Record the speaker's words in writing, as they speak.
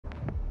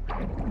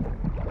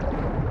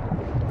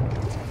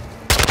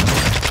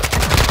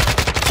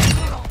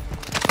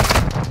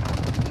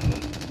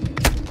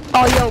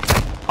Oh, yo.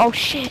 Oh,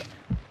 shit.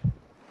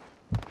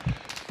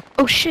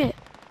 Oh, shit.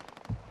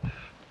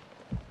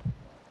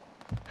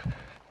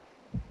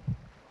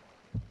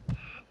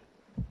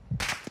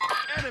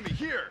 Enemy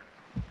here.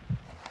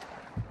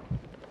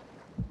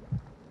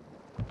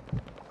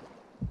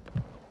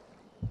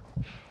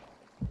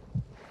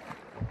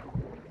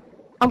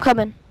 I'm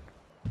coming.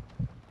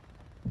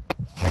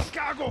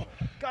 Chicago,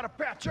 gotta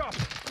patch up.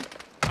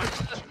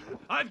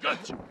 I've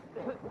got you.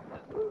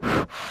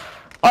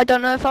 I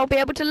don't know if I'll be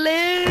able to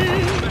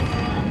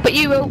live. But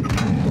you will.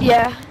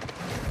 Yeah.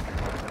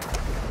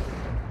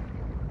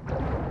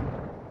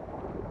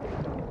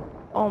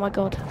 Oh my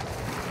god.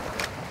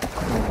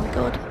 Oh my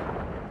god.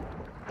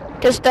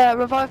 Just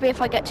revive me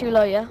if I get too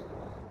low, yeah?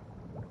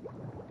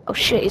 Oh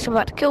shit, he's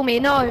about to kill me.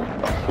 No.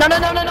 No, no,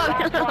 no, no, no.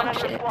 Oh,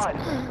 shit.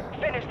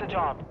 Finish the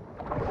job.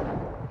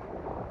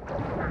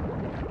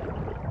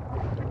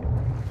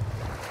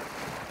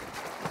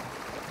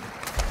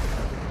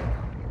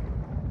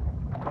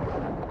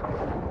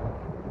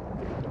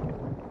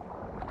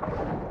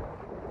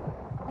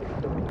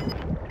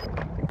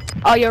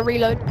 Oh, you're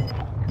reload.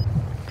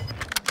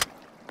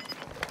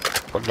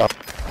 Good luck.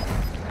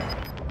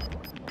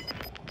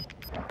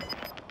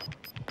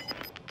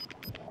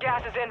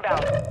 Gas is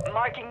inbound.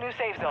 Marking new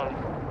safe zone.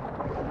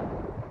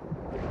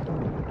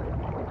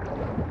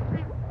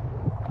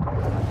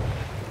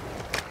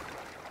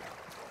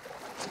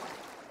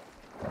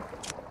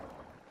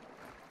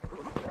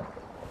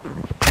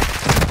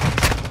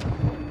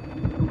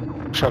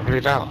 Shovel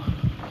it out.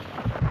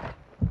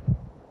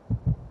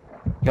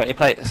 You got your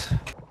plates?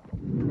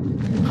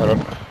 Hold on.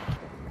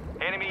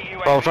 Enemy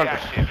Oh, UAV front.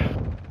 active.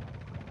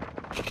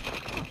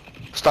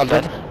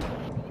 Standing.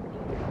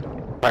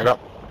 Back up.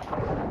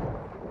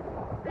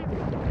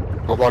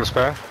 Got one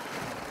spare. I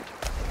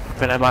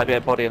think there might be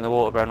a body in the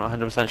water, but I'm not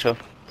 100% sure.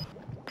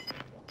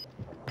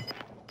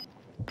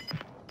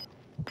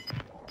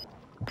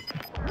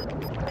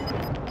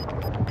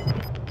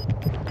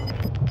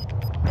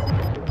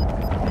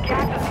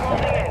 Gas is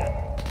closing in.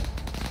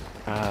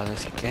 Ah,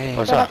 this game.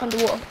 What's Go that? back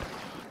underwater.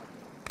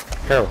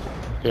 Hill.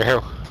 Yeah,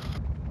 hill.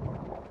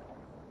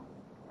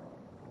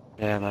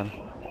 Yeah, man.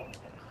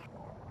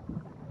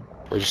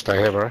 We just stay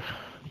here, bro.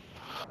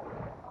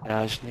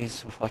 Yeah, I just need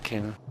some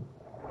fucking...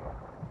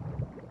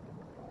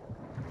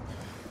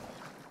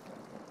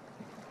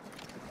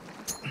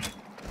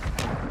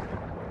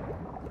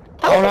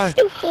 How Oh, are there no.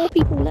 still 4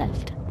 people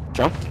left?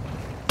 John?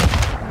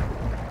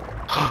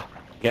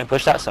 You getting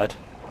pushed that side?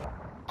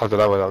 I don't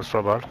know where that was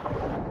from, man.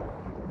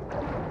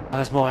 Oh,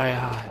 there's more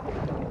AI.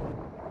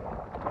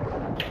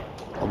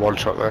 I'm one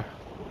shot there.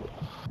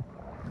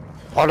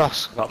 On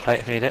us. Got a plate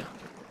if you need it.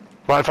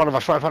 Right in front of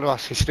us, right in front of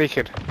us. He's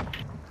sneaking.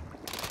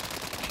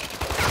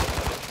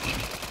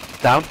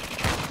 Down.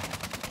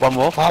 One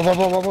more. Oh,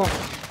 one more.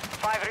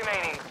 5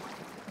 remaining.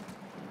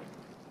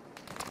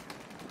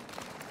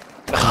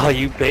 Oh,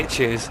 you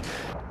bitches.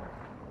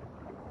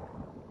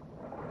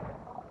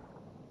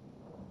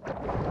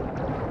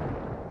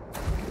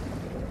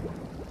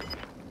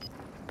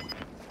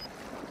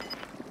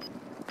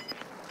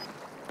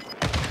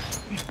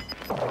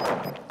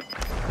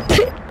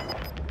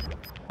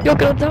 You're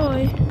gonna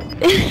die.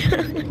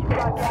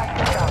 Got gas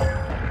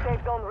inbound.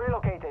 Safe zone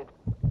relocated.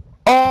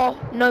 Oh,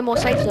 no more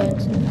safe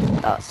zones.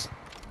 That's...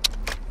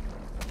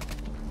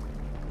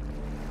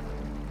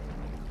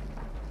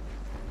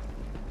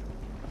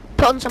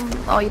 Put on some...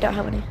 Oh, you don't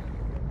have any.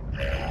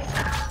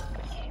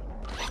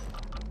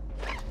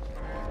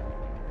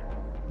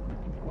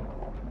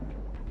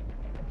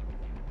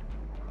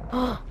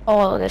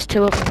 Oh, there's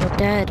 2 of them. You're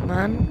dead,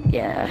 man.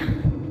 Yeah.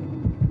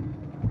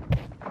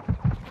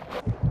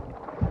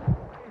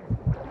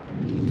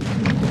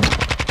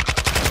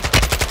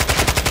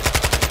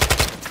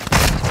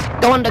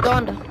 Go under, go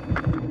under.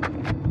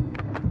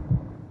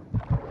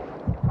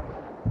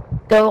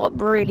 Go up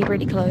really,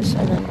 really close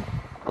and then,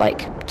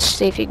 like,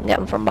 see if you can get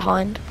them from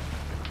behind.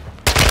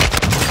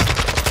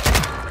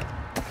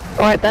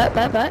 Alright, bet.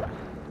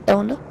 Go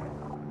under.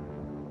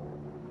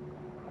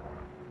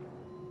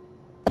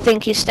 I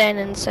think he's staying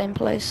in the same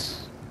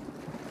place.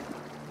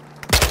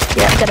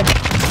 Yeah, get him.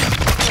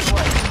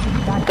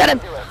 Get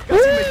him!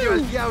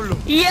 Woo!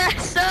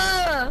 Yes,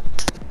 sir!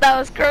 That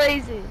was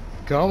crazy.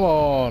 Come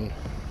on.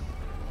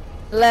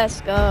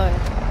 Let's go.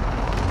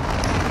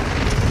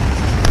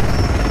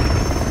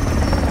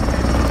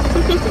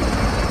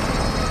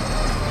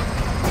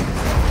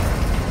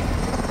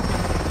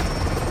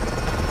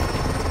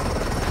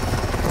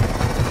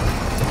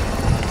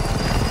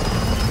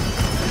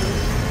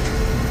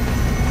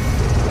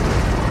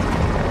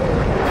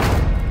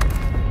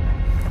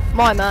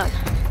 My man.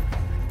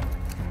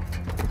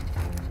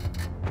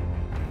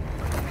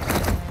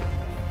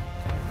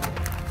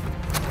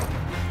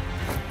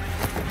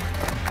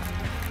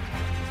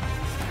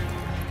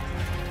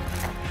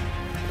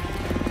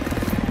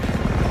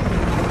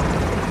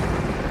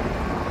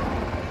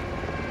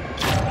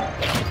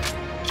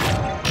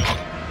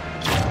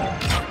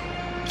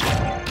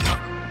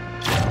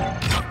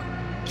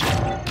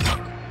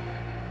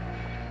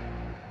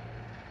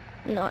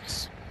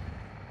 Nice.